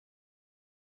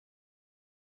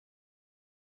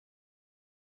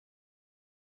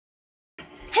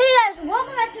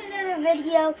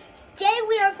video. Today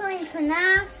we are playing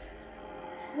FNAF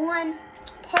 1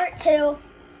 Part 2.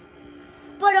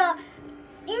 But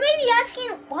you may be asking,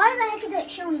 why the heck is it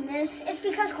showing this? It's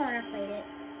because Connor played it.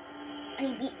 And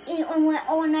he beat it on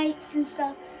all nights and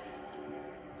stuff.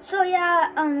 So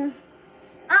yeah, I don't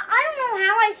know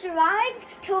how I survived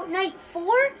till night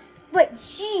 4, but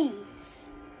jeez,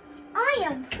 I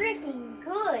am freaking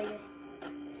good.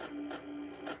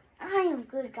 I am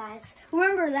good, guys.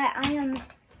 Remember that I am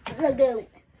the GOAT.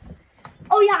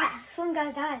 Oh yeah, some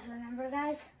guy dies, remember,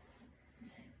 guys?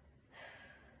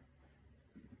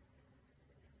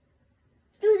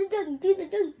 Do the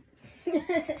Dougie.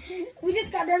 We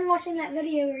just got done watching that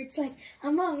video where it's like,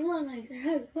 I'm on,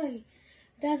 hey,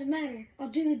 doesn't matter. I'll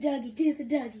do the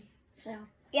Dougie. So.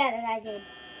 Yeah, that I did.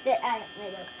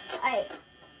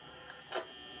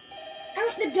 I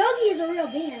mean, the Dougie is a real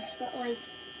dance, but like,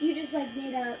 you just like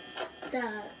made up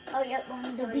the, oh yeah,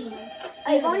 the beat.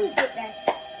 I Bonnie's right there.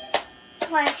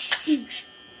 Flash.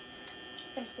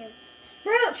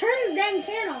 Bro, turn the dang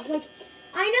fan off. Like,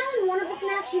 I know in one of the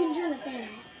FNAFs you can turn the fan off.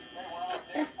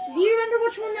 Do you remember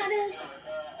which one that is?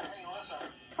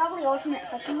 Probably Ultimate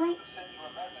Custom Light.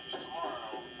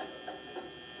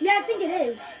 Yeah, I think it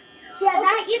is. Yeah,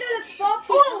 okay, either that's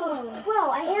Foxy or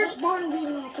it's Bonnie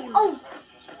beating on the camera. Oh,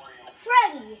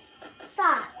 Freddy,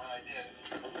 stop.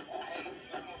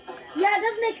 Yeah, it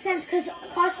does make sense because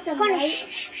custom, right?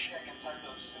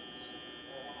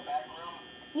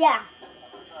 Yeah.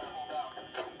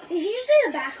 Did you just say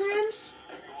the back rooms?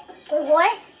 Wait,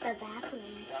 what? The back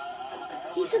rooms.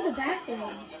 He said the back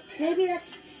room. Maybe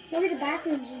the back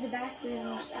rooms is the back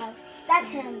room stuff. That's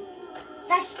him.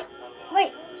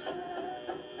 Wait.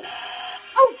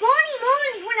 Oh, Bonnie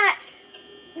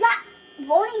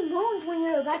moons when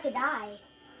you're about to die.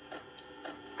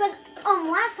 Because,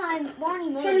 last time, Bonnie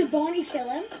mooned. So did Bonnie kill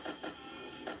him?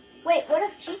 Wait, what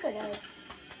if Chica does?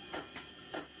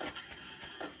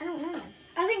 I don't know.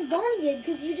 I think Bonnie did,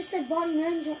 because you just said Bonnie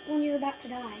moons when you're about to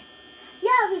die.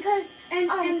 Yeah, because and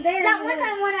that one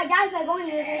time when I died by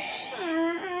Bonnie, it was like,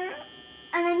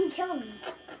 and then he killed me.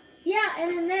 Yeah,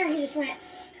 and then there he just went,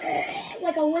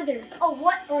 like a wither. Oh,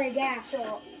 what? Or a gas.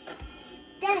 So,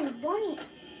 dang, Bonnie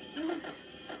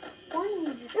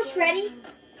needs to Where's Freddy?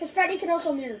 Because Freddy can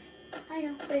also move. I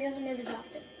know. But he doesn't move as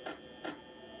often.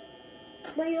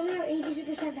 But you only have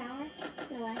 82% power?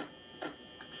 No way.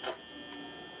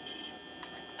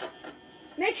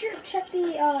 Make sure to check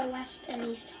the west and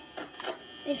east.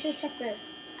 Make sure to check both.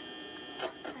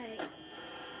 Alright.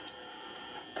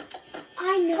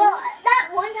 I know. Well,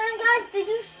 that one time, guys, did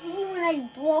you see when I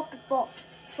blocked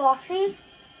Foxy?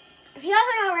 If you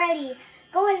haven't already,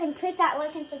 go ahead and click that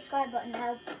like and subscribe button to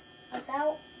help us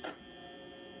out.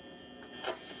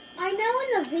 I know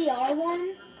in the VR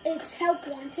one, it's help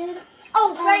wanted.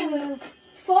 Oh, Freddy moved.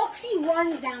 Foxy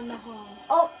runs down the hall.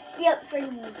 Oh, yep, Freddy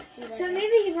moved. So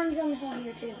maybe he runs down the hall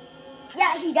here too.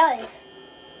 Yeah, he does.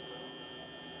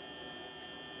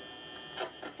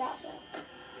 Thought so.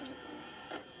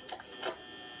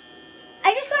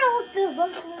 I just gotta look through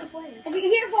both of those ways. If you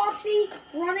hear Foxy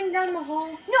running down the hall,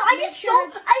 no, I just saw.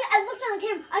 I looked on the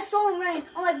camera. I saw him running.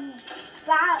 I'm like,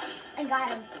 bah, and got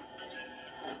him.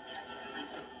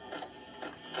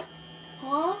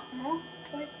 Huh? Huh?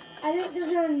 What? I think they're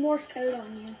doing Morse code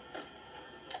on you.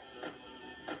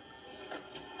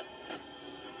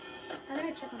 I'm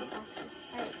gonna check on Foxy.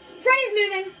 Alright. Freddy's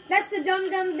moving. That's the dum.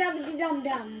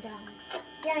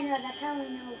 Yeah, I know. That's how we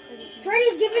know Freddy's moving.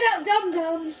 Freddy's giving out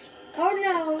dum-dums. Oh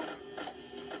no.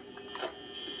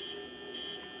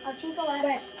 Oh, Chico left.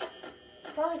 West.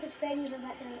 Probably because Freddy's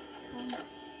about to come.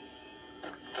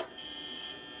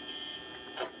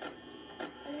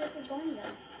 Where's the Bonnie go?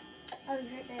 Oh,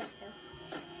 he's right there still.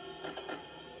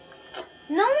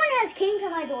 No one has came to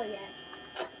my door yet.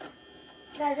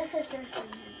 Guys, this is seriously him.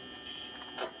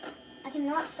 I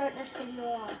cannot start this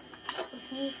video off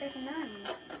with me freaking dying.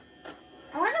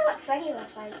 I wonder what Freddy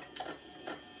looks like.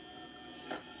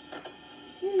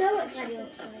 You know what Freddy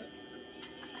looks like.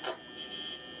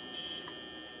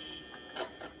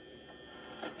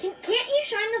 Can't you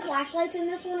shine the flashlights in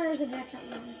this one, or is it a different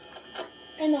one?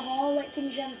 In the hall, like, can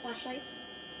you shine the flashlights?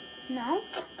 No.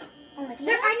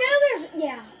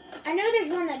 I know there's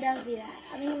one that does do that.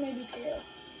 I think maybe 2.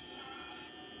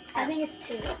 I think it's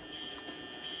 2.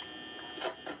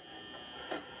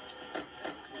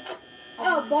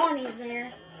 Oh, Bonnie's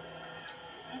there.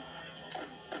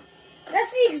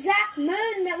 That's the exact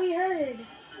moan that we heard.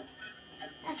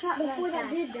 That's not before that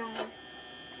dude died.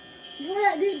 Before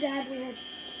that dude died, we heard.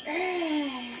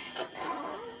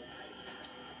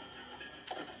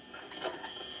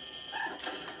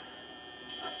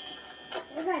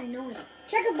 What's that noise?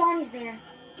 Check if Bonnie's there.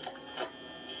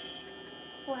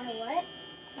 What?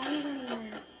 Bonnie's not even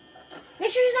there.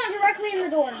 Make sure he's not directly in the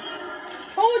door.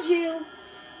 Told you.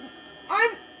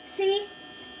 See?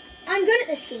 I'm good at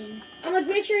this game. I'm like,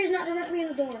 make sure he's not directly in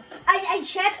the door. I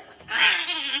check.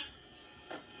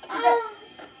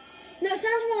 No, it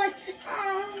sounds more like,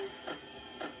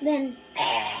 than,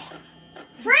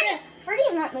 Freddy!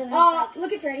 Freddy's not moving.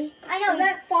 Look at Freddy. I know.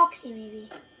 That Foxy, maybe.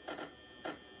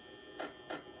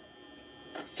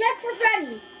 Check for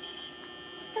Freddy.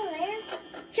 Still there?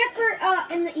 Check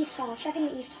for, in the East Hall. Check in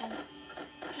the East Hall.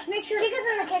 Just make sure. Chica's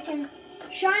in the kitchen.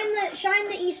 Shine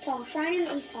the East Hall. Shine in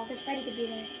the East Hall, because Freddy could be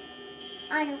there.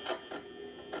 I know.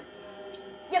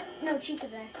 Yep, no,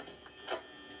 Chica's there.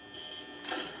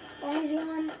 Bonnie's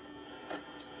gone.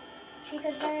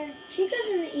 Chica's there. Chica's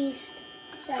in the East,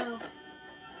 so.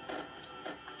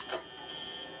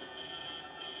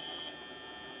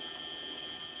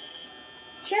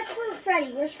 Check for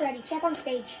Freddy. Where's Freddy? Check on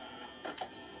stage.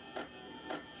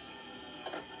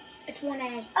 It's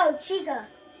 1A. Oh, Chica.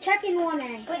 Check in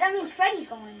 1A. Wait, that means Freddy's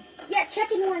going. Yeah,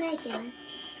 check in 1A, Cameron.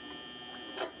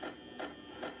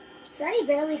 Freddy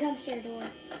barely comes to your door.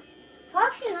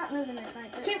 Foxy's not moving this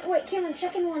night. Wait, Cameron,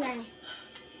 check in 1A.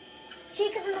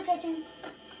 Chica's in the kitchen.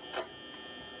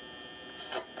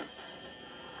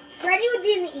 Freddy would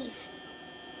be in the East.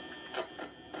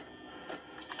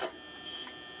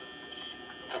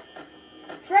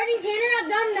 Freddy's handing out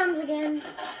dum-dums again.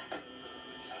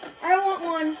 I don't want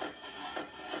one.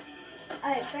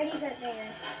 Alright, Freddy's right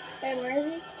there. Wait, where is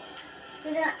he?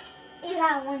 He's at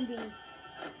 1B.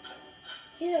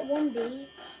 He's at 1B.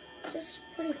 It's just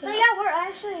pretty close. So yeah,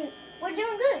 we're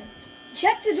doing good.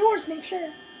 Check the doors, make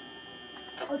sure.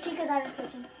 Oh, Chica's out of the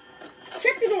kitchen.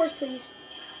 Check the doors, please.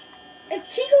 If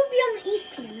Chica would be on the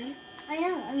East, Cameron. I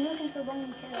know, I'm looking for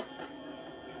Bonnie too.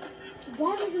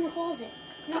 Bonnie's in the closet.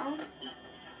 No.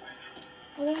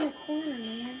 Oh, they're in the corner,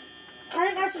 man. I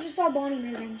think I just saw Bonnie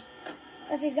moving.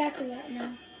 That's exactly what,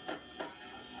 no.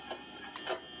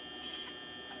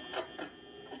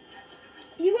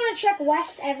 You gotta check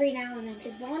west every now and then,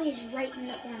 because Bonnie's right in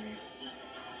the corner.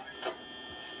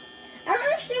 I don't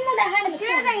understand why that had in the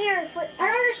corner. As soon as I hear her footsteps. I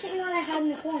don't understand why that had in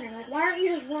the corner. Like, why don't you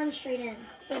just run straight in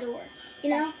the door? You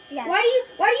know? Yeah. Why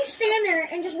do you stand there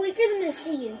and just wait for them to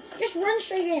see you? Just run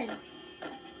straight in.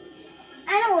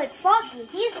 I know, like Foxy.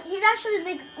 He's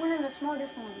actually one of the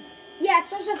smartest ones. Yeah,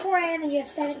 it's also 4 a.m. and you have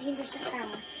 17%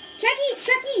 power. Check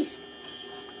East!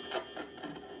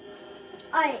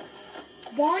 Alright.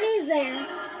 Bonnie's there.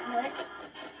 What?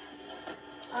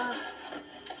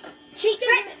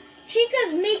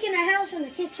 Chica's making a house in the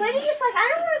kitchen. Freddy's just like, I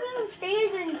don't want to be on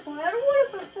stage anymore. I don't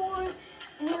want to perform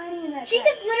any of that.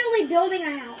 Chica's literally building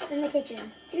a house in the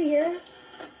kitchen. Do you hear her?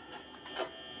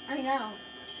 I know.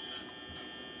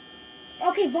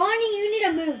 Okay, Bonnie, you need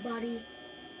to move, buddy.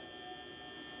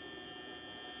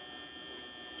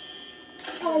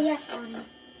 Oh, yes, Bonnie.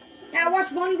 Now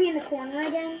watch Bonnie be in the corner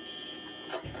again.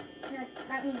 No,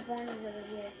 that means Bonnie's over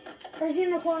here. Or is he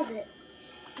in the closet?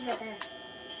 He's right there.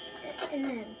 And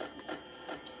then?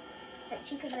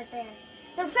 Chica's right there.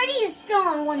 So Freddy is still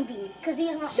on 1B, because he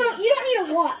is not. So you don't need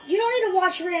to watch. You don't need to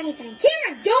watch for anything.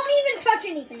 Cameron, don't even touch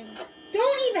anything.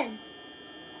 Don't even.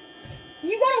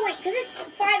 You gotta wait, because it's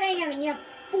 5 a.m. and you have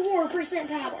 4%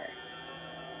 power.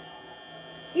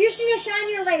 You just need to shine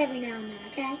your light every now and then,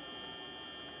 okay?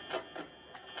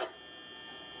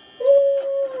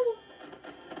 Ooh.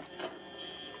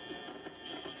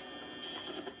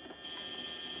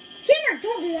 Cameron,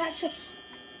 don't do that.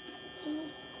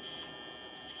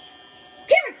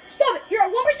 Cameron, stop it. You're at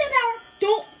 1% power.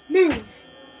 Don't move.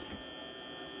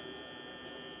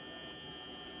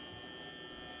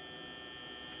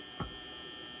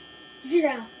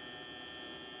 Zero.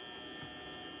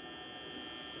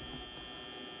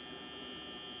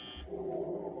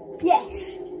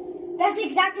 Yes. That's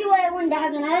exactly what I wanted to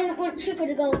happen. I didn't want Chica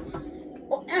to go.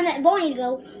 I meant Bonnie to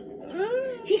go.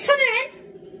 He's coming in.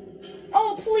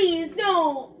 Oh, please,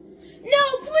 no.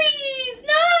 No, please,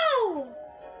 no.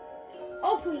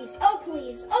 Oh, please, oh,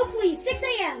 please, oh, please, 6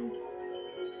 a.m.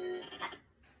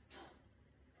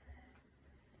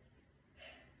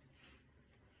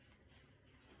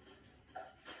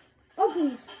 Oh,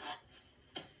 please.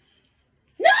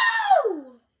 No!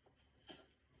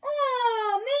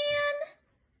 Oh, man.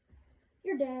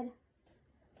 You're dead.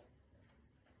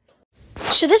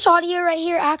 So this audio right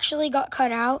here actually got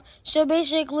cut out. So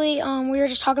basically, we were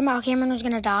just talking about how Cameron was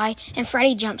going to die, and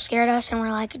Freddy jump scared us, and we're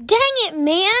like, dang it,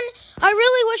 man. I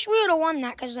really wish we would have won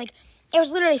that, because, like, it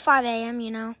was literally 5 a.m.,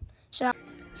 you know? So,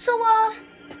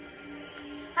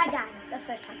 I died the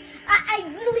first time. I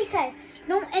literally said,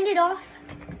 don't end it off.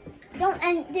 Don't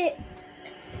end it.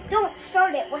 Don't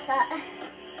start it with that.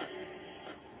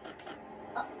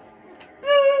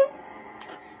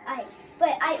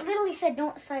 literally said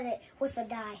don't start it with a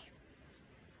die.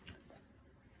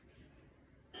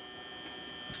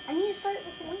 I need to start it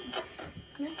with a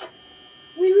win.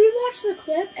 We rewatched the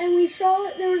clip and we saw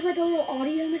that there was like a little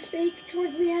audio mistake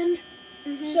towards the end.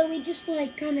 So we just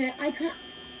like I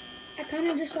kind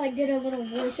of just like did a little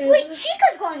voiceover. Wait,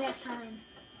 Chica's going this time.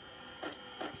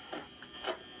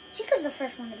 Chica's the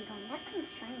first one to be going. That's kind of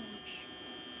strange.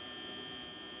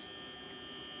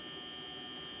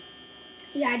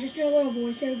 Yeah, I just did a little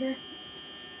voiceover.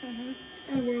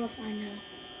 And we're all fine now.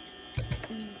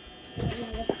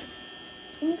 Yeah,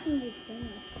 listen to these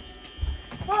things.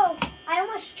 Whoa, I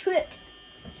almost tripped.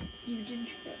 You did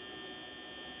trip.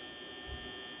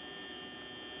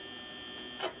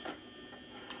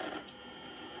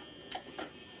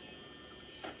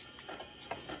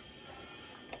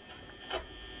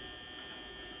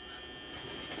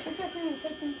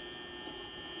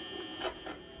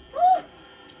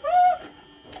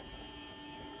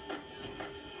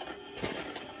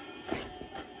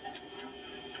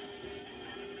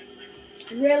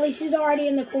 Really? She's already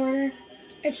in the corner?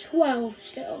 It's 12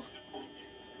 still.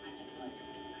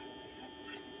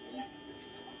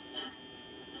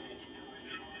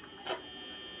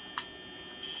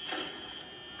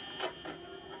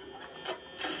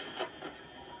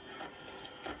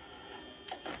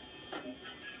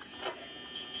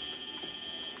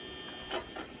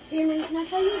 Cameron, can I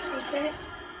tell you a secret?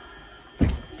 Get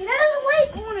out of the way,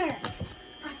 corner.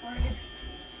 I farted.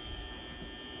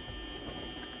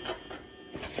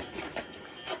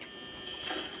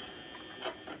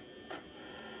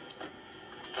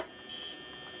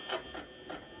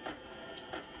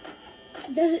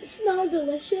 Does it smell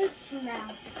delicious?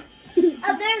 No.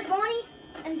 Oh, there's Bonnie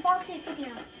and Foxy's picking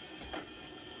up.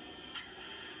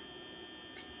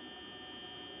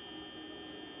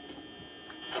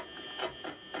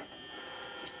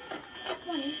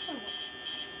 Come on, you saw it.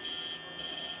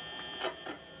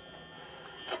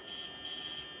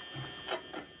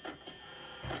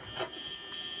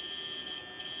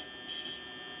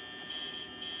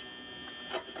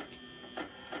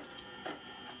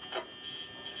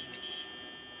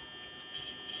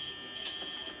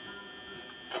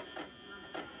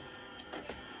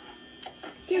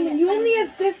 Cameron, you only have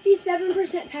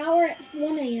 57% power at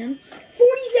 1 a.m.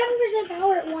 47%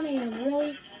 power at 1 a.m.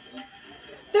 Really?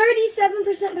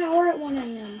 37% power at 1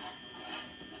 a.m.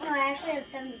 No, I actually have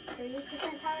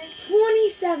 73% power.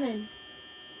 27.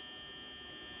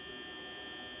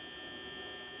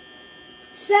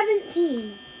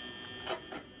 17.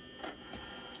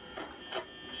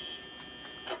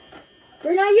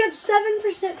 Right now you have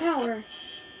 7% power.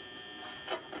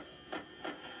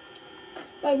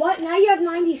 Wait, what? Now you have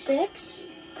 96?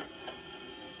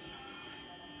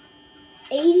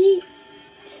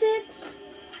 86?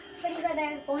 Freddy's right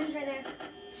there. Bonnie's right there.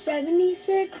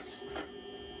 76?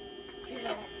 She's right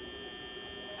there.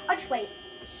 I'll just wait.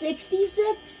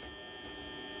 66?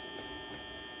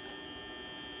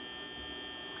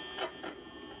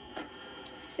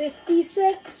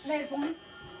 56? There's Bonnie.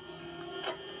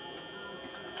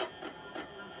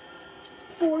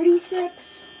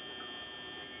 46?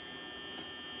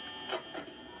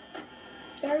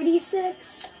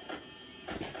 36?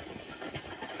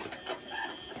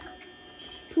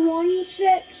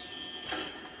 26?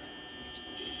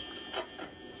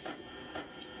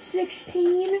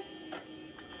 16?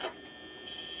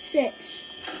 6?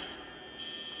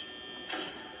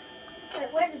 Wait,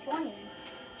 where's Bonnie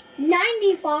then?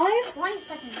 95? Bonnie's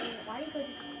such an idiot. Why do you go to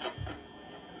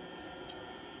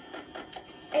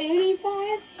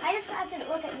 85? I just have to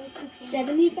look at these two people.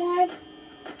 75?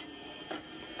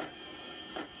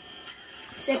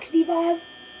 65?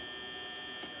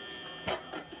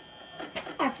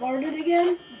 I farted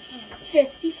again.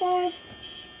 55?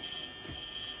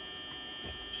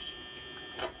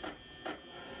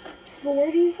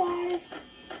 45?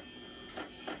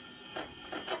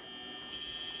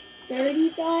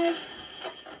 35?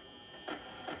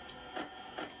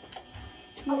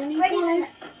 25?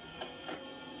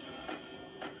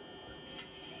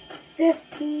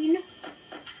 15?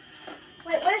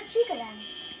 Wait, where's Chica then?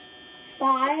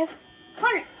 5?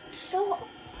 Connor, stop.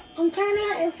 I'm counting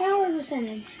out your power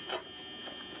percentage.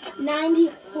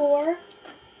 94?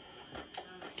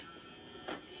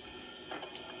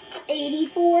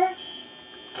 84?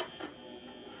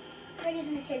 Freddy's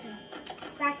in the kitchen,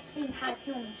 practicing how to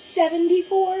kill me.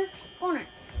 74? Connor.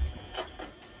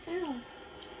 Ow.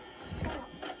 Stop.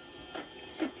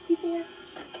 64?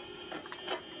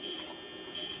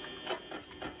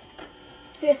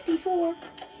 54?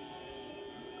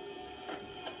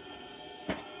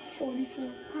 44?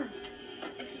 Connor,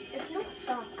 if you don't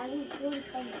stop, I will really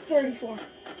kill you. 34?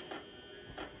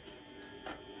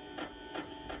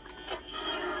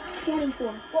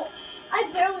 24. Well,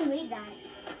 I barely made that.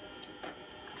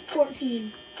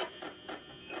 14.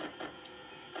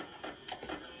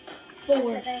 Is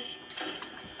 4. it there?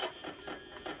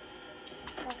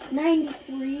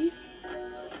 93.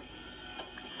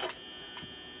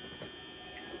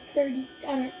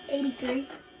 83.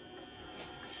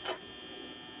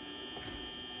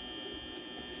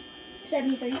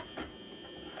 73.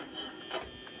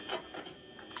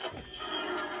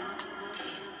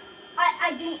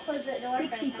 I didn't close the door.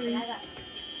 63.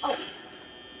 Oh,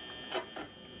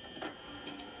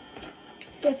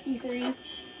 53.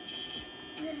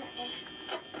 what is that?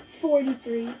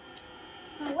 43.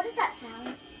 What does that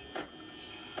sound?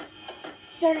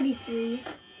 33.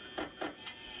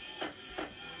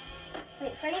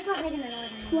 Wait, Freddy's not making the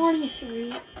noise anymore.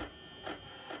 23.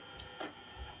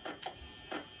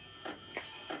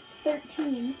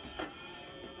 13.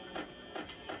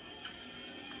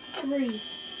 3.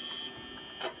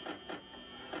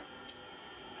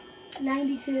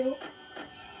 92.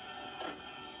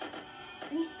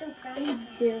 And he's still practicing.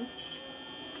 82.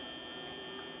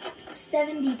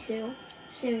 72.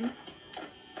 Soon.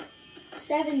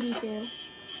 72.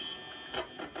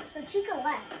 So Chica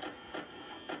left.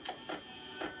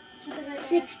 Chica's right there.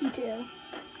 62.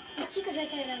 Chica's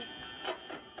right there.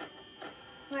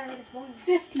 Where I just won.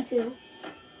 52.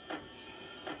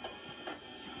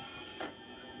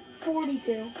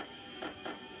 42.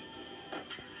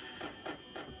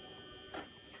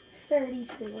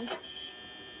 32. Where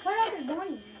the heck is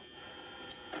Bonnie?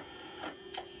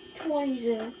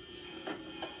 22.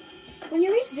 When you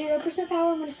reach 0%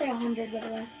 power, I'm going to say 100, by the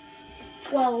way.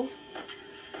 12.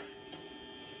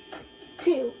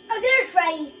 2. Oh, there's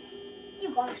Freddy.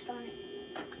 You gosh darn it.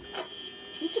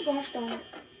 What's a gosh darn it?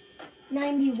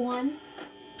 91.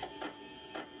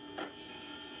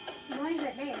 Bonnie's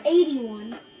right there.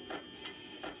 81.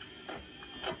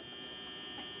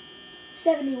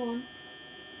 71.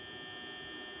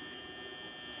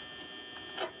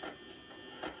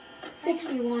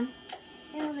 61.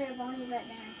 Oh, there, Bonnie's right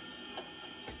there.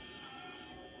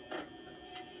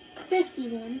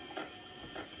 51.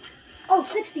 Oh,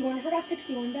 61. I forgot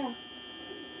 61. Duh.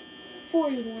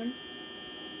 41.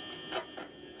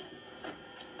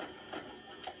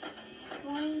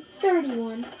 20.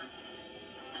 31.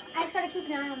 I just gotta keep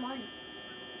an eye on Bonnie.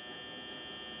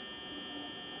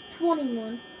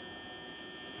 21.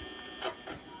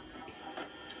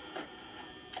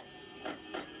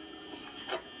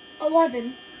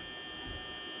 11.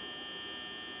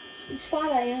 It's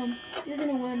 5 a.m. You're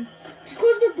gonna win. Just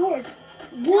close the doors.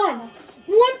 1.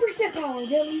 1% power,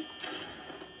 Billy.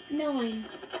 9.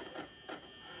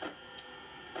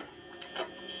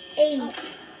 8.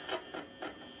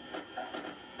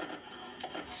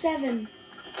 7.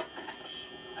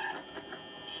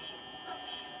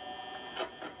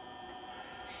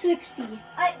 60.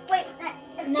 Wait,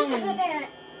 if Chica's 9. right there.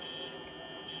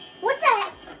 What the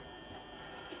heck?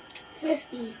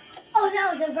 50. Oh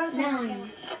no, they're both there.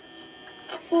 9.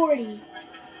 40.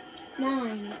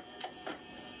 9.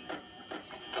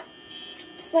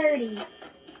 30.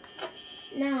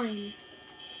 9.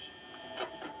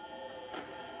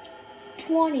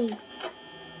 20.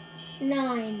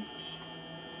 9.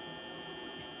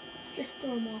 Just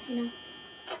throw them off, you know.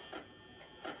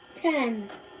 10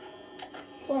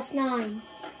 plus 9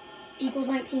 equals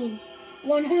 19.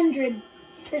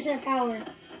 100% power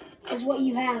is what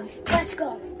you have. Let's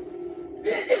go.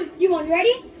 You want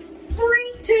ready?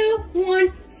 3, 2,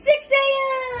 1, 6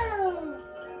 a.m.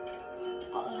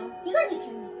 Uh-oh. You gotta be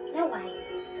kidding me. No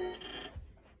way.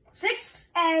 6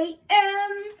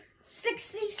 a.m.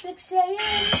 66 a.m.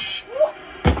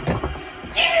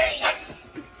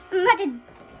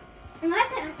 I'm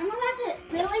about to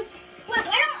really. Wait,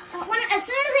 as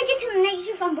soon as I get to the next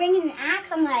if I'm bringing an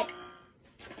axe, I'm like.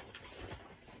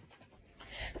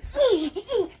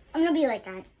 I'm gonna be like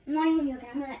that. I'm not even joking.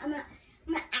 I'm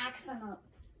gonna axe them up.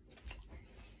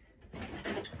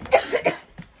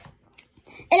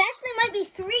 It actually might be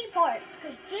 3 parts,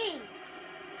 cause jeez.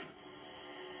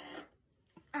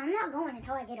 I'm not going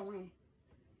until I get a win.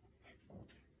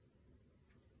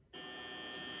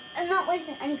 I'm not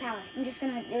wasting any power. I'm just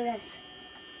gonna do this.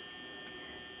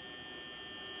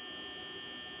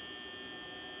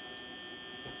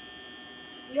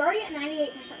 You're already at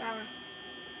 98% power.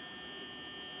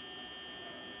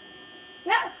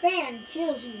 That fan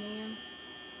kills you, man.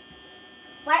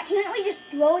 Why can't we just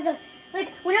throw the,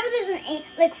 like, whenever there's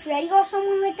like Freddy or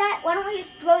someone like that, why don't we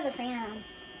just throw the fan at him?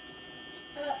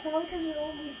 Probably because you're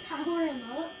only powering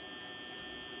up.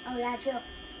 Oh, yeah, true.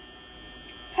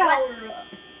 Power up.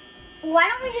 Why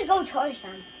don't we just go charge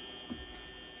them?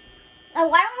 Why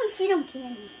don't we feed them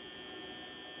candy?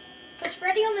 Because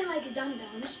Freddy only likes Dum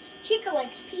Dums. Chica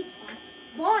likes pizza.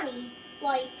 Bonnie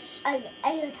likes... I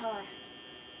gotta tell her.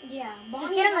 Yeah, Just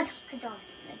Bonnie get him a likes... controller.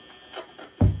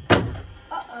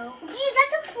 Uh-oh. Geez, that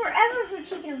took forever for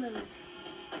Chica to move.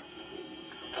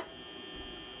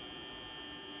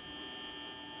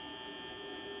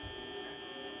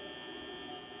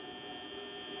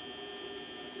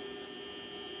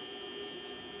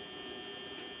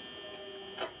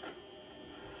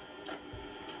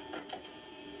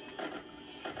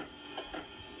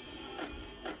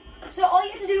 So all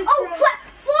you have to do is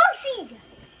Foxy!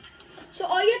 So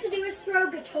all you have to do is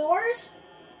throw guitars,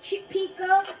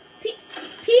 pizza,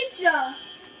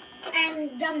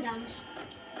 and Dum Dums.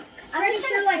 Freddy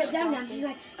sure likes Dum Dums. He's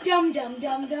like dum dum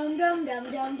dum dum dum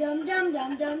dum dum dum dum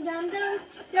dum dum dum dum dum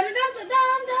dum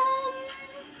dum dum.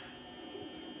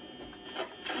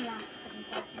 I'm lost.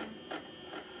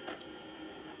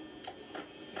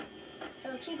 So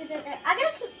Chica's right there.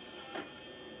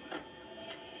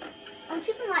 I'm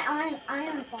keeping my eye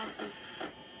on Foxy.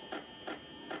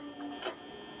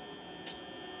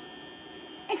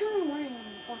 It's only one of them,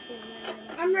 Foxy.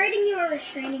 I'm writing you a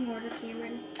restraining order,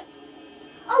 Cameron.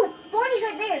 Oh, Bonnie's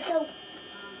right there, so...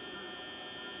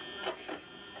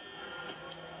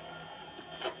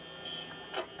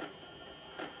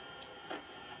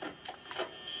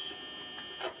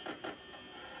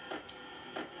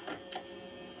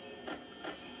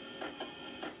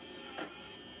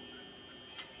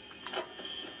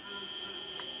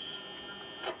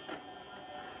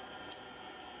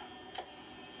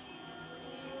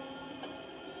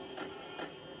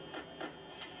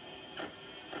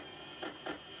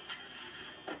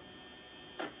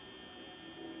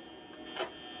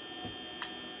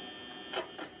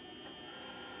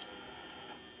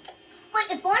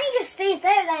 If Bonnie just stays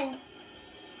there, then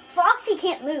Foxy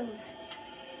can't move.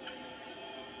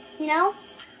 You know?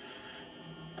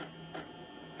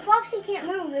 Foxy can't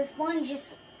move if Bonnie's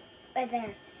just right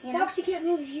there. You know? Foxy can't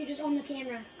move if you're just on the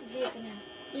camera facing him.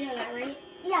 You know that, right?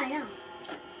 Yeah, I know.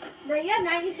 Bro, you have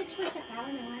 96% power,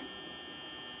 no way.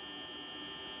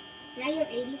 Now you have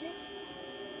 86?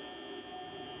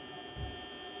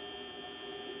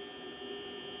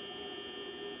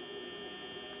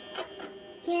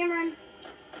 Cameron,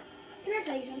 can I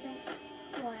tell you something?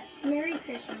 What? Merry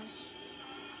Christmas.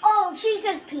 Oh,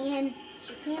 Chica's peeing.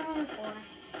 She's peeing on the floor.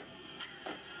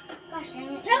 Gosh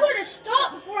dang it. Tell her to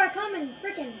stop before I come and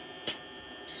freaking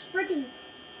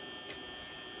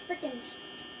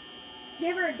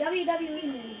give her a WWE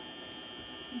move.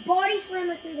 Body slam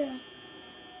her through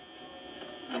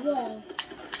the wall.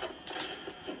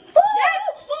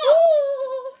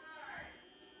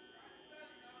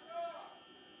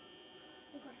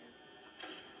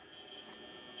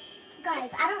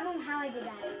 Guys, I don't know how I did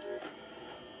that.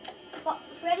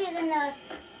 Freddy is in the... I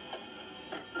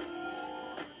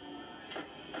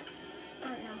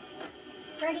don't know.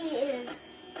 Freddy is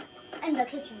in the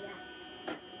kitchen yet.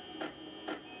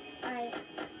 Alright.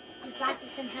 He's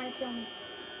practicing how to kill me.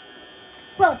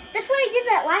 Well, that's what I did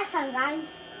that last time,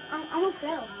 guys. I'm a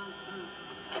pro.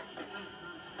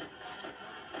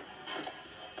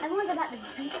 Everyone's about to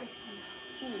beat this game.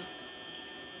 Jeez.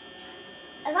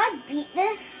 If I beat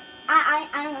this... I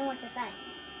don't know what to say.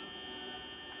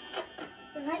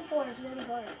 This Night 4 is really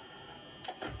hard.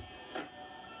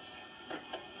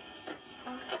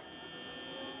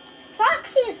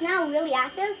 Foxy is now really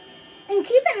active. And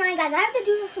keep in mind, guys, I have to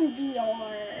do this in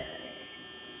VR.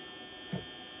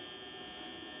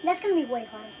 That's going to be way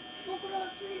harder.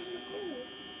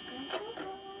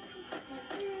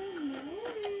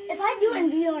 If I do it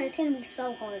in VR, it's going to be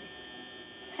so hard.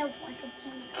 Help, I could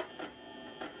choose.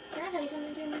 Can I tell you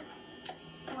something, Cameron?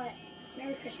 What?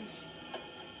 Merry Christmas.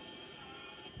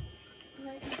 I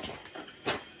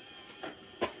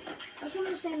just wanted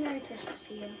to say Merry Christmas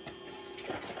to you.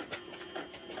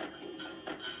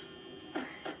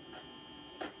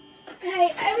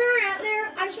 Hey, everyone out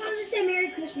there, I just wanted to say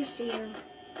Merry Christmas to you.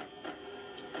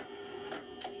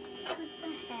 What the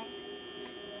heck?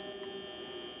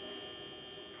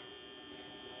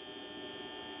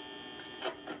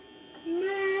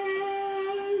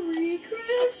 Merry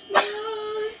Christmas.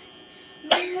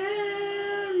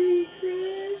 Merry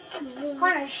Christmas.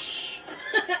 Connor, shh.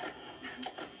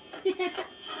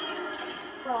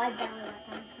 Bro, I barely let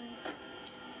them play.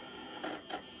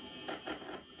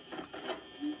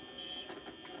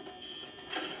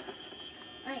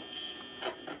 Right.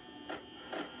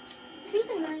 Keep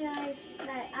in mind, guys,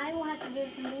 that I will have to do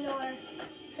some VR.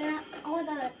 So not all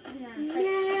the, it's like,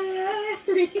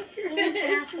 Merry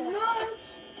Christmas.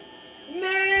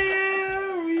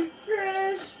 Merry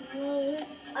Christmas.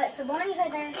 Alright, so Bonnie's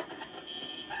right there.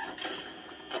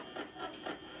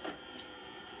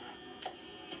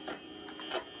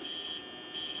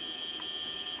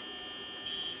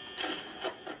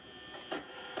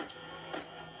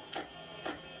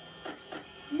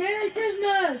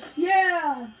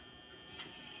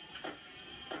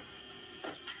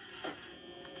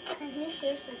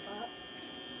 seriously stop.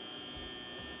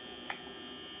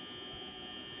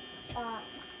 Stop.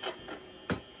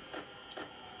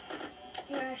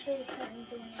 You're actually starting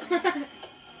to annoy me.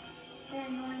 You're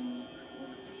annoying me.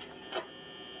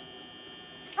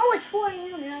 Oh, it's 4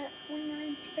 a.m. You're at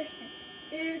 49%.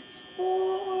 It's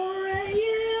 4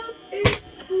 a.m.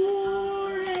 It's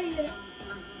 4 a.m.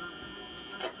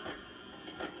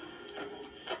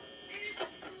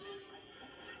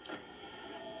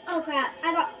 Oh crap!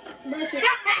 I got both here. No!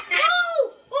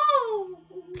 Oh!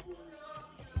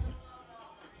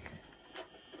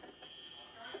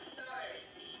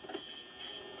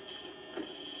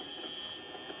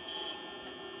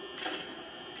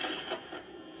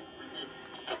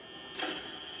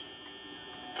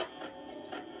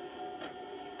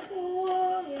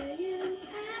 4 a.m.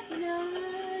 at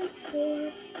night.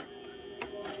 4.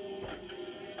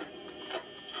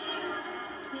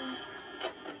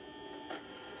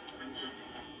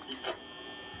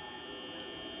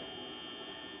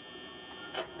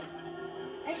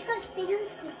 I just gotta stand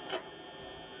still.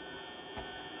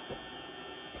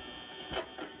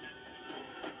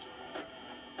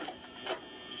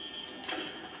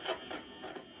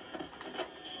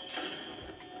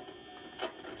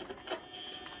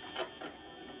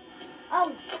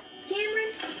 Oh,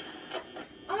 Cameron,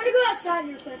 I'm gonna go outside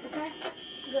real quick, okay?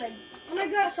 good. I'm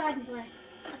gonna go outside and play.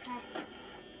 Okay.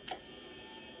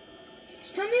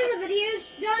 Just tell me when the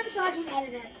video's done so I can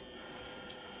edit it.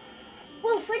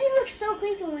 Whoa, Freddy looks so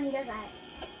creepy when he does that.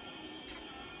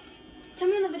 Tell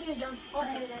me when the video's done. I'll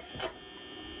edit it.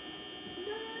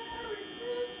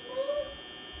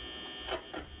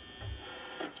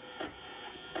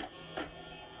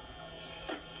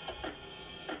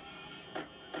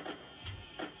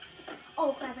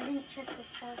 Oh crap, I didn't check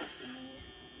for parts.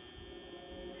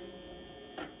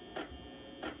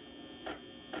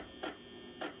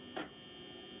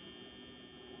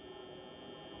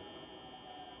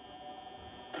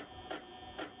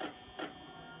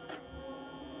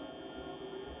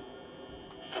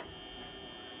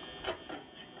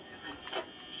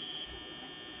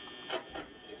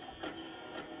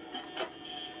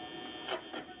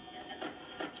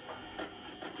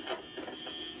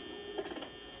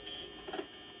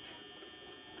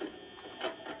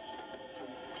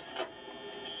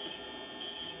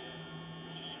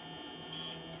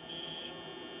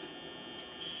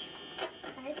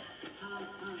 Guys.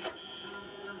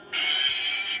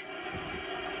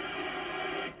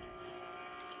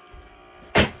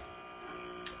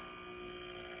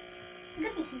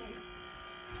 Good be here.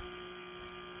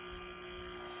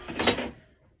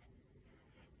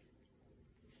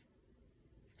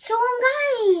 So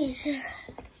guys,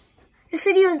 this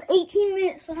video is 18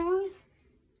 minutes long.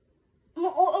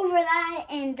 Over that,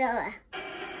 and I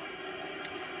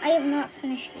have not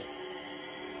finished it.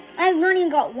 I have not even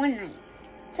got one night.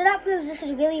 So that proves this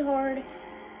is really hard.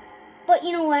 But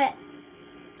you know what?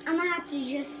 I'm gonna have to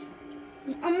just,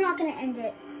 I'm not gonna end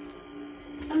it.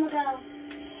 I'm gonna go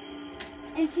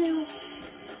into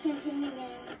continue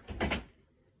game.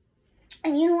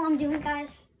 And you know what I'm doing,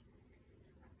 guys?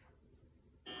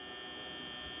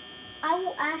 I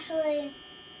will actually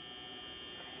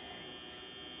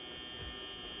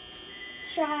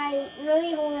try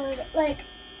really hard. Like,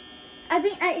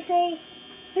 I say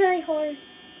really hard,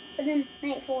 but then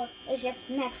night 4 is just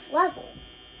next level.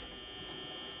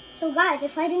 So guys,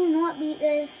 if I do not beat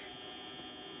this,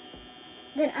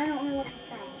 then I don't know what to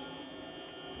say.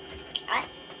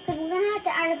 Because we're going to have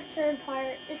to add a 3rd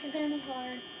part. This is going to be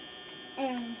hard.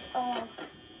 And,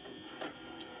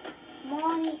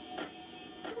 Mommy,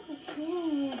 you're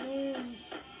kidding me, dude.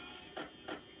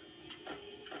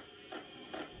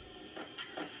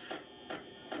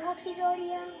 Foxy's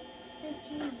already out?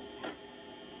 15.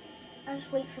 I'll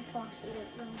just wait for Foxy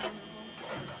to run home.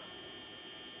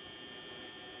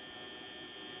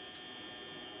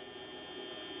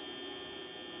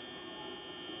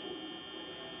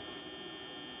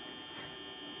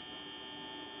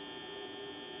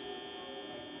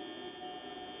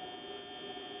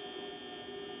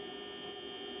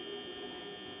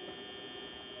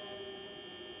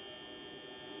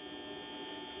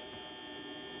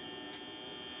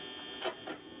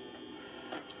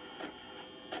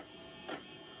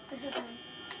 This is nice.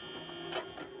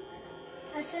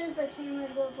 As soon as the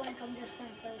cameras go blank, I'm just going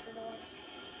to close the door.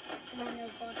 And I know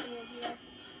Foxy will be there.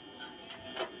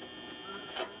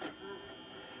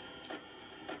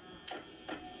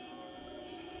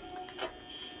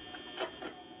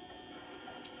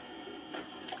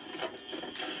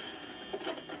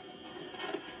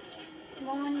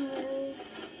 Lonnie moved.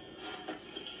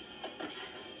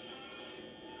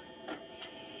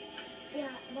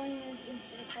 Yeah, one moved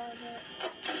into the closet.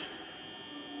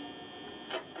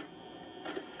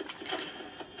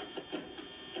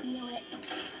 Knew it.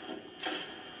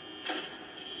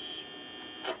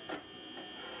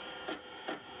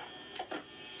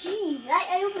 Jeez,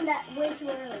 I opened that way too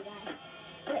early, guys.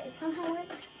 Wait, it somehow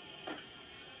worked?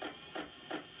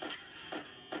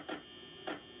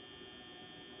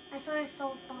 I thought I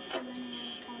saw Foxy running on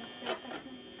the corner for a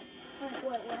second. I'm like,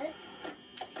 what?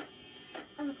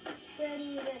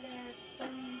 Freddy over there.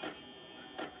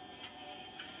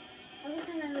 Every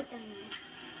time I look down there,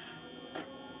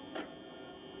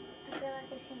 I feel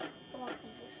like I see blocks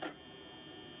and just.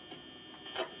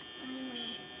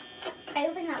 I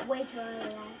opened that way too early,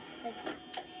 guys. Like,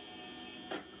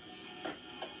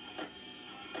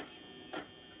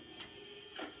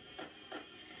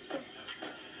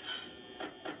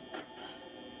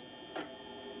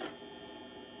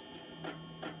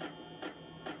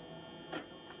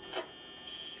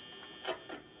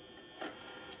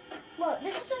 well,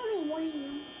 this is only 1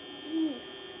 a.m.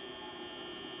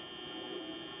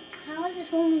 How is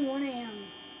this only 1 a.m.?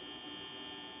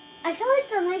 I feel like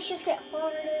the nights just get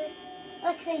harder.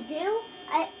 Like they do.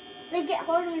 They get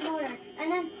harder and harder.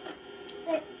 And then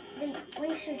they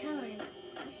waste your time.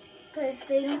 Because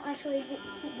they don't actually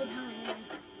keep the time. They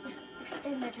just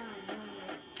extend the time.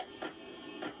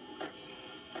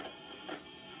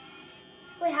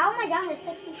 Wait, how am I down to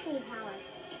 63 power?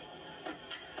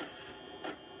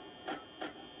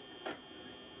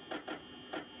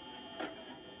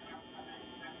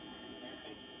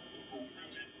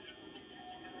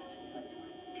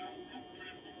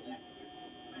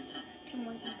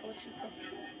 Unfortunately.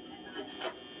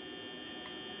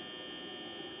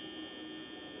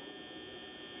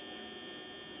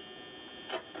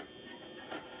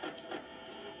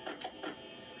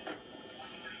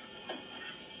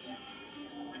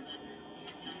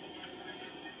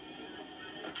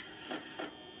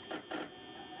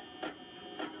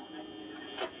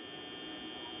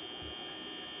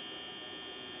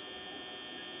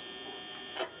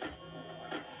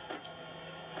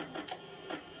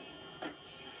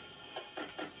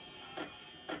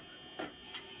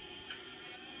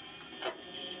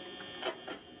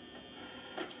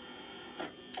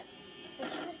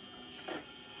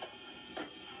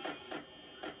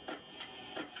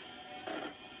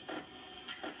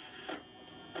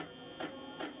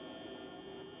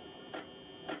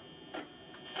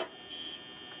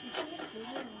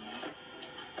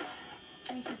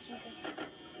 Thank you, chicken.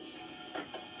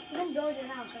 You can build your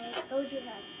house, right? Build your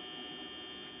house.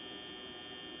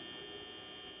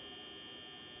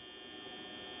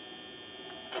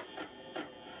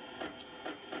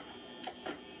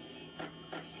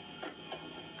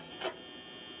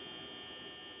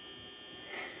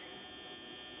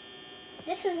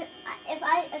 This is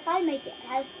if I make it,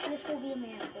 this will be a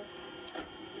miracle.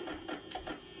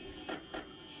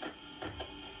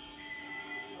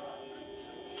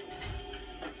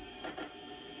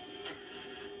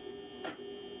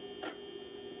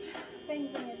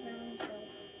 Anything is around himself.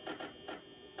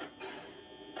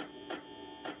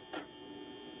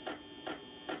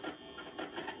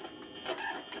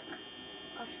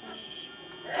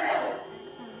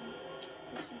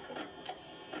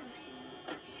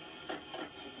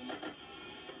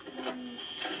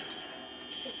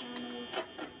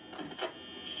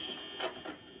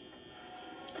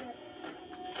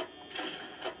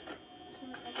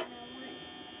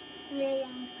 Yeah,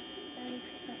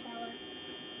 30% power.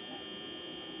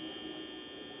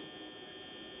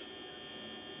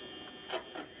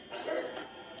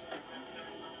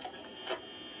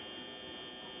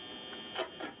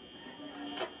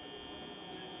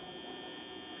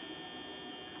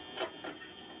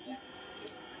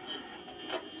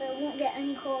 So I won't get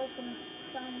any calls from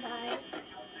some guy.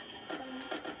 Some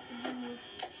dude.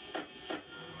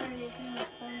 Or his name is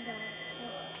Phone Guy. So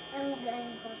I won't get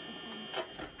any calls from him.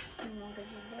 Anymore because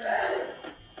he's dead.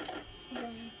 And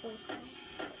then voicemails.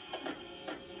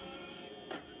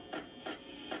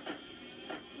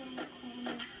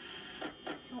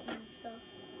 Help me and stuff.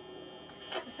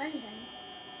 If anything.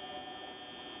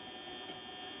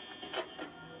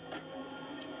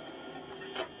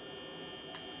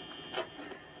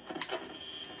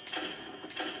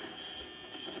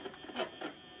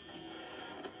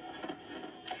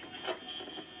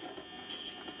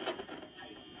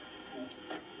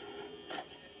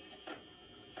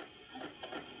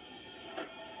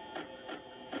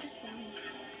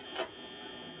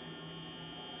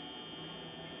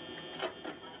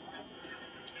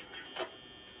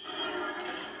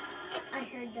 I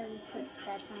heard the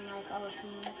footsteps and I'm like, oh,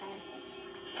 someone's there.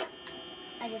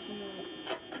 I just knew it.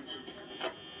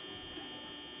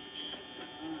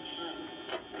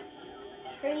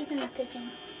 Freddy's in the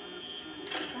kitchen.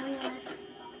 On your left.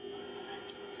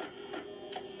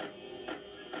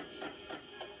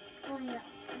 On your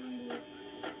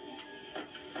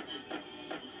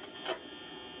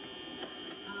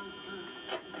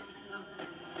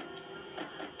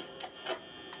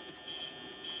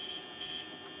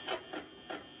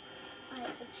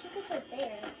Alright, so Chica's right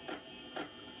there.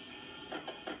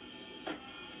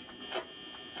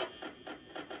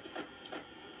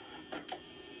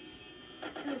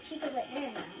 No, Chica's right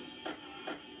there now.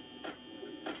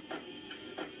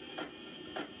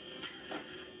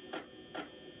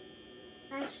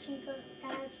 That's Chica,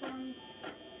 that's one.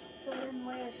 So then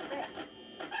where's Fred?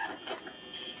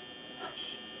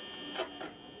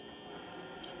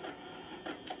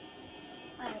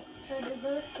 Alright, so they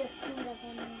both just teamed up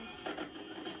in there.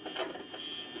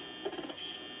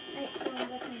 Alright, so I'm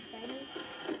guessing Freddy.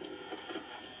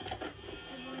 I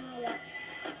don't know that.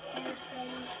 There's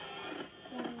Freddy.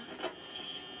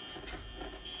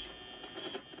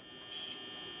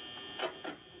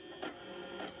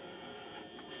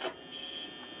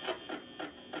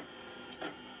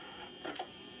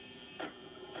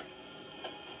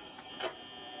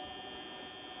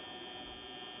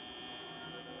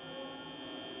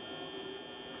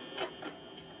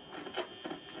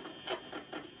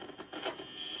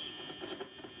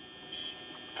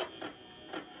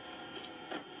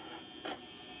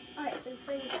 Alright, so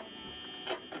Freddy's on.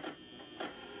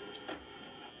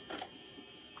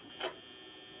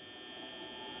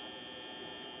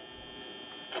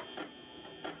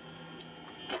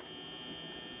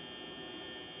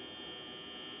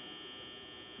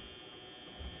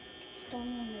 Don't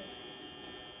move.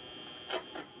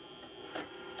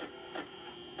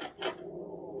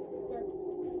 Yep,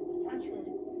 that's good.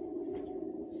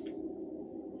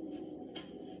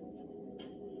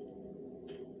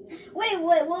 Wait,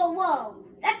 whoa.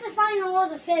 That's the final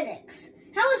laws of physics.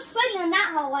 How was Freddy on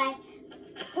that hallway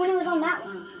when he was on that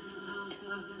one?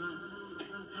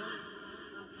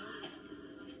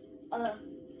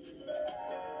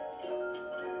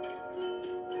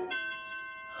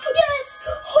 Yes!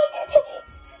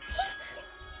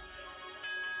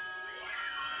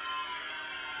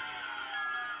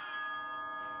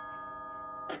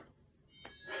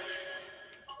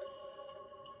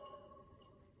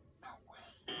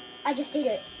 I just ate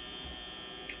it.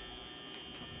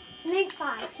 Make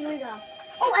 5. Here we go.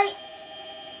 Oh,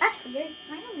 that's weird.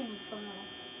 I don't think it's going on.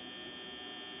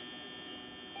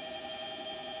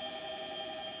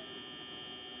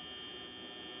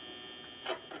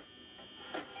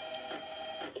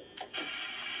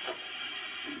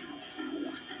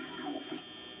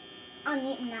 I'm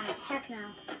eating that. Heck no.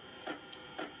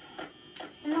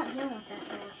 I'm not dealing with that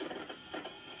now.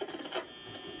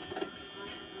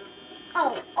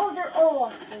 Oh, they're all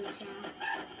off stage now.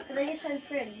 Because I just heard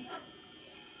Freddy.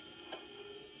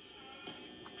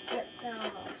 Yep, they're all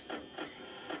off stage.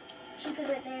 Chica's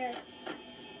right there.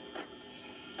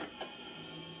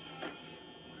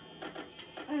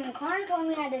 Connor told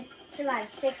me I had to survive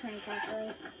 6 nights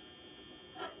actually.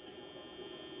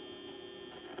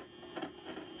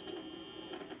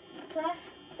 So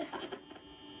if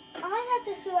I have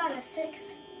to survive a 6th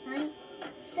night,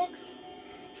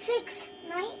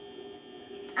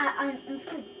 I'm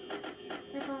screwed.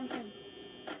 That's all I'm saying.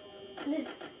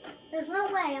 There's no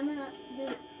way I'm gonna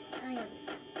do any of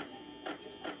this.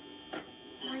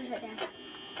 Mine's right there.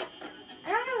 I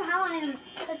don't know how I am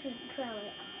such a pro at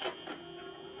it.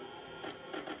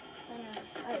 I know.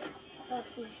 Alright,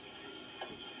 folks,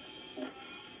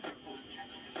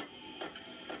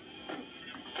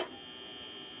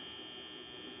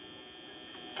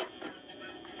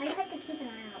 I just have to keep an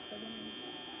eye out for them.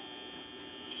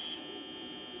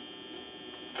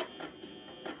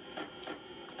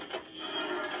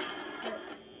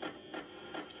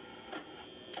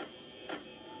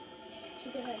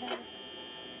 Chica's right there.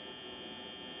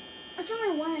 It's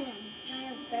only 1 a.m. I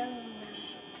have barely any time.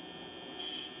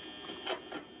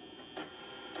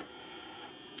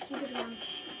 Chica's gone.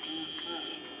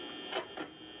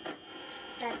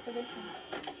 That's a good thing.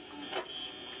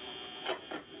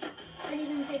 Freddy's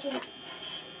in the kitchen.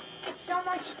 It's so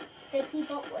much to keep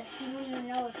up with. You don't even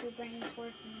know if your brain is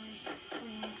working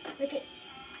or look at.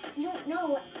 You don't know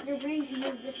what your brain can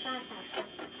move this fast actually.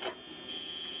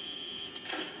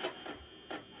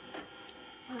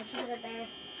 Oh, Chica's right there.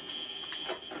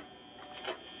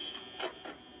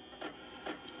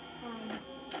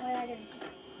 Where that is.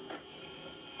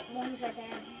 One's right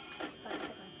there. Gotta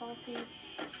check on faulty.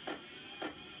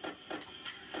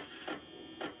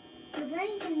 Your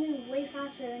brain can move way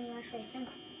faster than you actually think.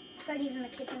 Freddy's in the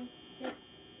kitchen. Yep.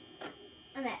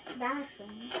 I'm at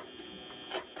bathroom.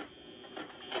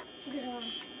 Chica's on.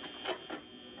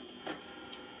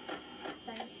 It's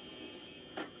bad.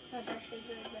 That's actually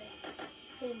good, but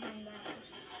same thing backwards.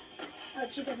 Oh,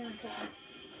 Chica's in the kitchen.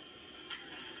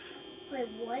 Wait,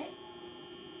 what?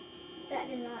 That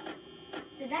did not.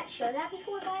 Did that show that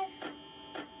before, guys?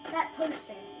 That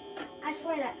poster. I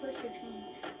swear that poster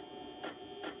changed.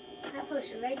 That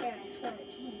poster right there, I swear it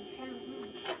changed. I don't know.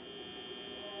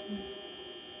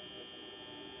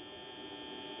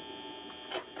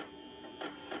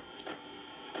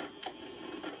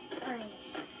 Alright.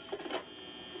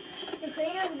 The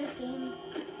creator of this game,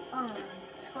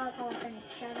 Scott Hall, and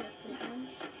shout out to him.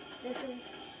 This is,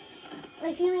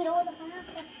 like, he made all the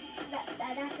FNAFs.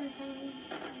 That's insane.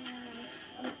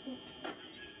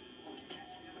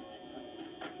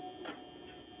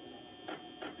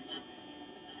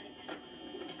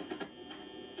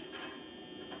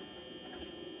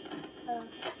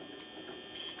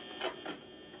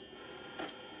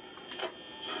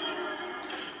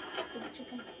 Stupid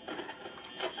chicken.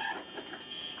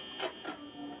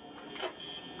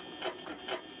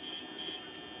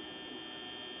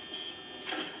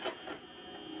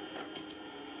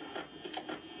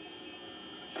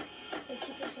 So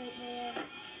chicken's right there.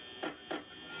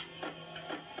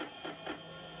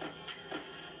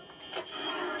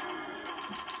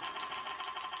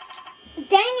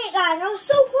 Dang it, guys! I was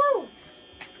so close.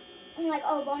 I'm like,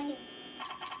 oh, Bonnie's.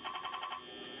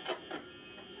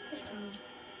 Just kill me.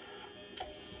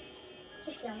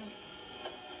 Just kill me.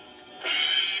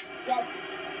 Dead.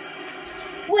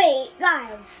 Wait,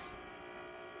 guys.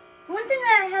 One thing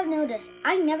that I have noticed,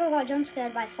 I never got jump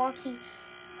scared by Foxy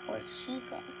or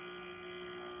Chica.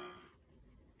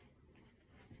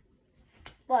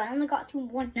 Well, I only got through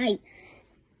one night.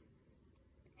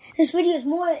 This video is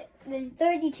more than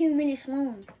 32 minutes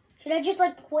long. Should I just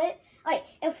like quit? Like,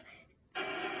 if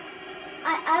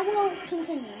I will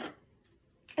continue.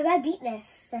 If I beat this,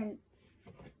 then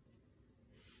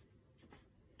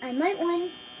I might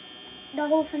win the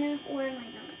whole FNAF, or I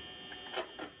might not.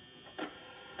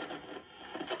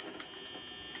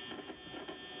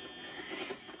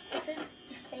 This is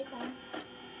just stay calm.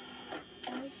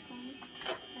 Always calm.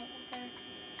 Right there.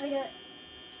 Wait up.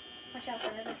 Watch out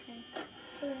for everything.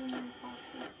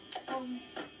 Foxy.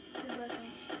 Your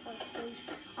brother's upstairs.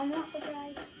 I'm not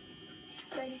surprised.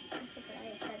 Freddy, I'm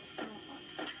surprised that's not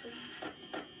upstairs.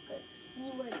 Because he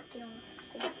would get on the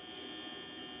stage.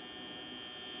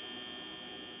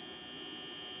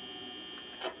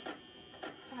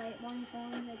 Alright, Bonnie's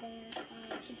one right there.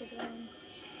 Chica's one.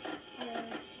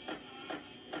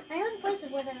 I know the places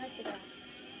where they like to go.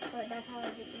 So that's how I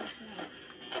get used to know.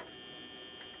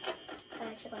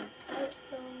 Check on let's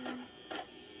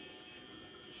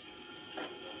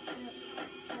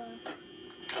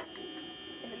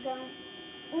go.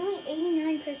 Only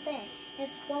 89%.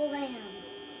 It's 12 a.m.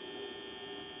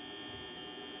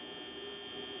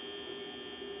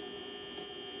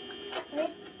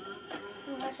 Wait.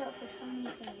 I'll watch out for so many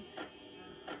things.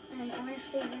 And I'm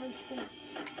honestly really spooked.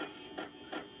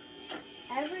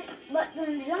 But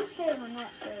the jump scares are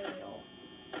not scary at all.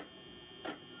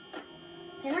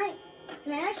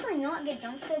 Can I actually not get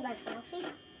jump scared by Foxy?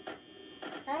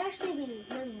 That'd actually be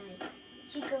really nice.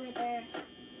 Chica right there.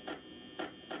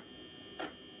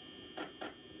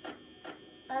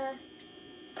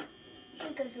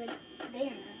 Chica's right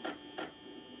there now.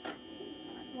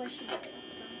 Where's she at?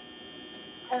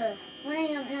 1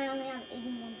 a.m. and I only have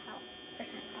 81%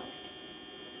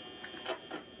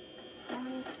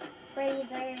 power. Freddy's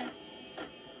there.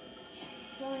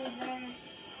 Bonnie's there.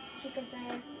 Chica's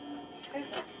there.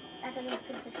 Perfect. That's a good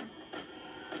position.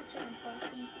 Chicken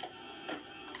Foxy.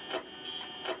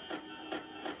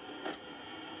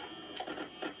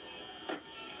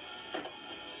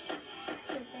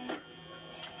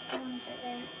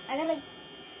 I gotta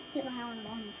keep my eye on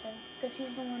Bonnie too, because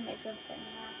he's the one that jump scared me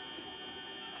last.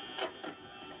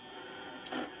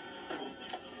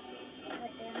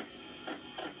 Right there.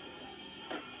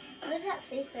 What is that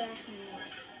face they're asking me?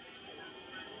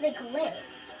 They glitch.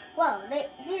 Well, they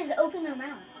just open their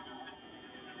mouth.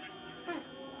 Huh.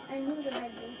 And move their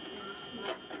head.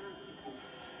 It's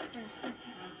kind of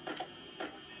spooky.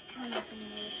 I'm not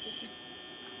saying really spooky.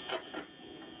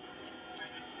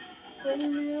 Pretty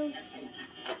move.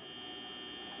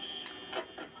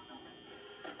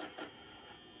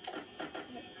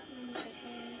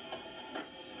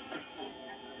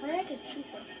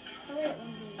 Cheaper. Oh wait, it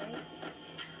won't be right.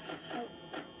 Oh,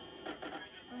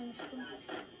 I'm spooked.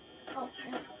 Oh,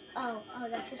 no. Oh,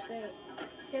 that's just great.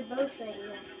 They're both right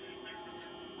here.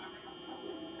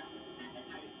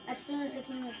 As soon as the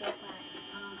cameras go by.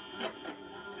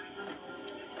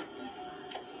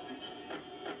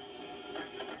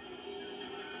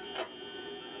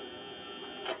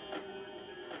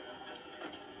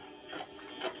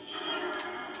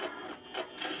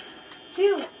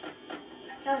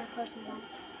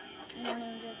 No, no,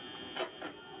 no.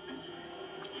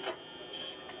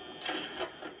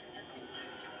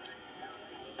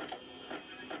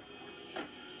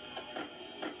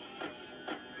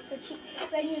 So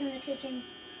Freddy's in the kitchen.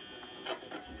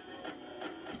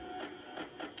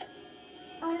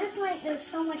 On this night, there's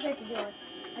so much you have to deal with.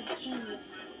 Like, jeez.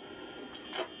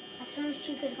 As soon as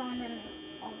Chica's gone, then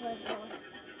all goes lower.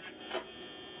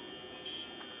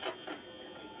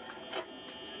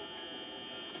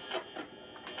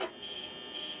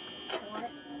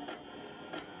 What?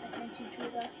 I mentioned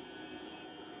Chica.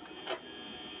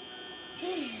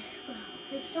 Jeez, bro.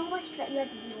 There's so much that you have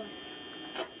to deal with.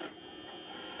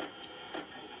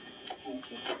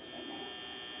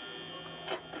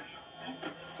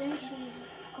 As soon as she's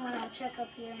gone, I'll check up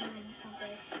here and then I'll go.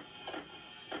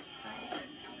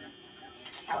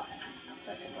 Oh,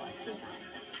 close the door. She's on.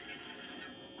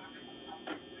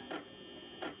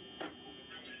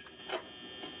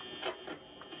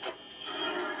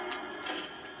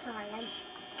 Sorry, I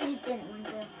just didn't want to.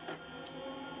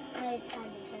 I just had to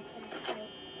check first,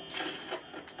 right?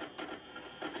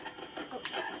 Oh.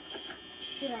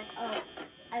 She's like, oh,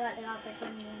 I got the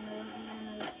opportunity to move. I'm gonna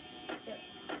move. Yep.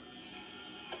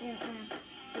 She didn't want to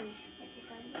do right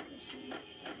beside me because she,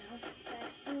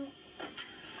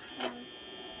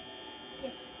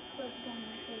 just close it down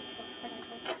my face. So I gotta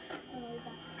go all the way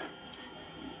back.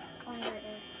 On right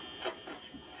there.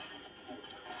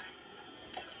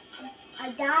 I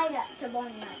died to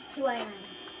bowling at 2 a.m.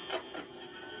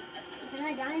 Can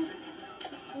I die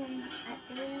at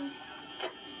 3 a.m.?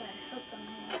 Swear, hopefully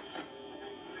not.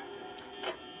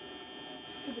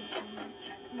 Stupid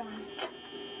one.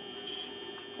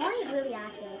 Bonnie's really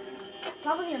active.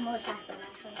 Probably the most active,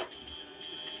 actually.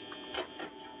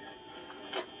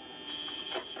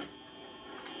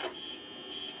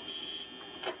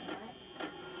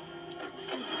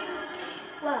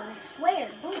 Well, I swear,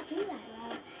 don't do that,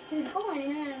 Rob. He was going,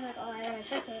 and then I'm like, oh, I gotta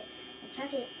check it. I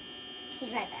check it.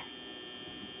 He's right there.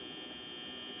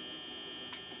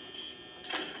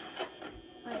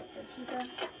 Alright, so Chica.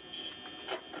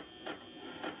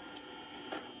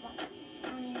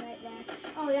 Right there.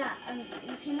 Oh yeah,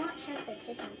 you cannot check the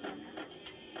kitchen camera.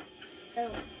 So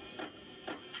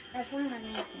that's one of my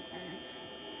main concerns.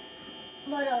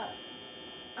 But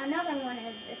another one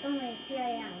is it's only 3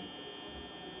 a.m.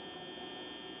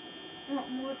 I want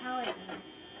more power than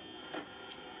this.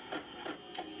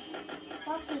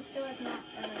 Foxy still has not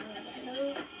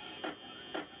no.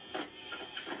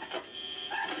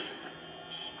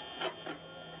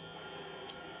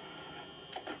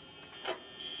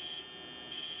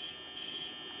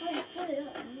 Well, just give it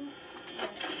up.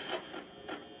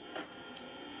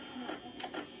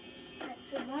 Alright,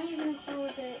 so Bonnie's gonna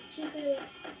close it. Chica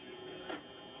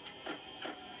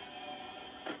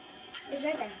is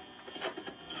right there.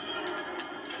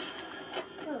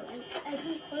 Oh, I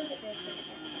couldn't close it there for a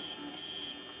second.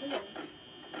 It's weird.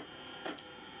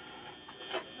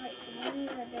 Alright, so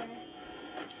Bonnie's right there.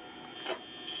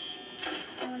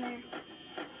 Go in there.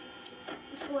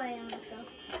 It's 4 a.m. Let's go.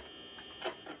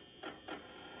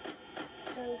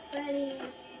 So Freddy,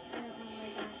 I don't know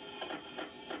where's that.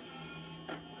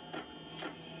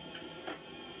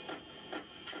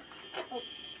 Oh.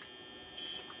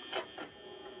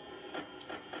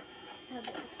 I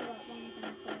forgot one's in the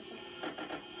closet.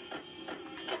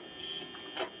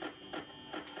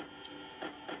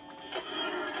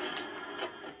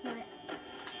 Alright.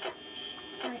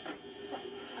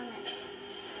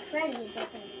 Freddy's up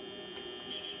there.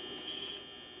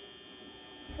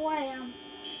 4 a.m.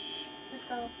 Let's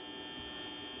go.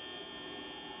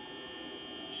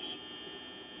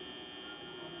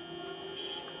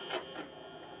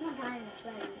 I'm not dying to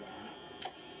Freddy though.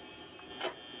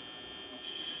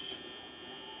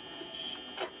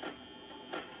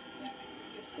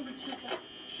 Stupid Chica.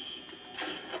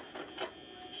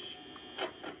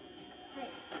 Hey,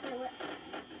 what?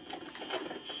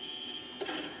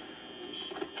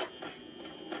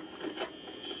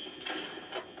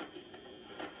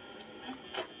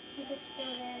 Chica's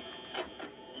still there.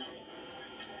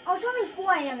 Oh, it's only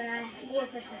 4 a.m. and I have 4%,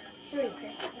 3%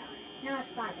 power. Now it's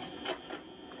 5 a.m.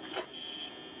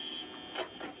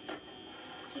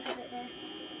 Chica's right there.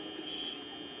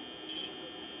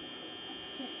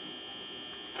 Just can't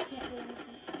do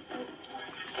anything. Oh.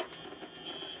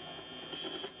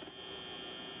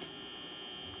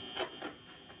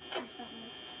 That's not me.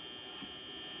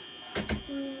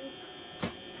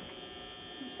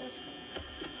 I'm so scared.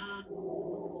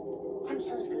 I'm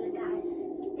so scared, guys.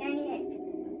 Dang it.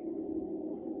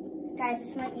 Guys,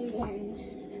 this might be the end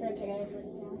for today's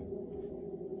video.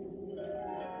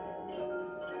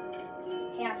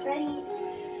 Yeah, Freddy.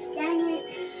 Dang it.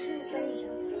 Freddy's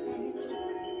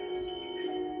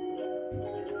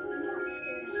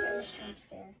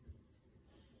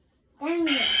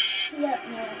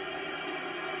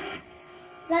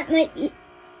That might be...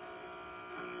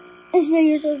 This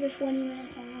video's over 20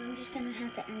 minutes long. I'm just gonna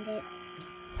have to end it.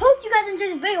 Hope you guys enjoyed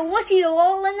this video. We'll see you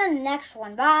all in the next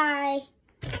one. Bye.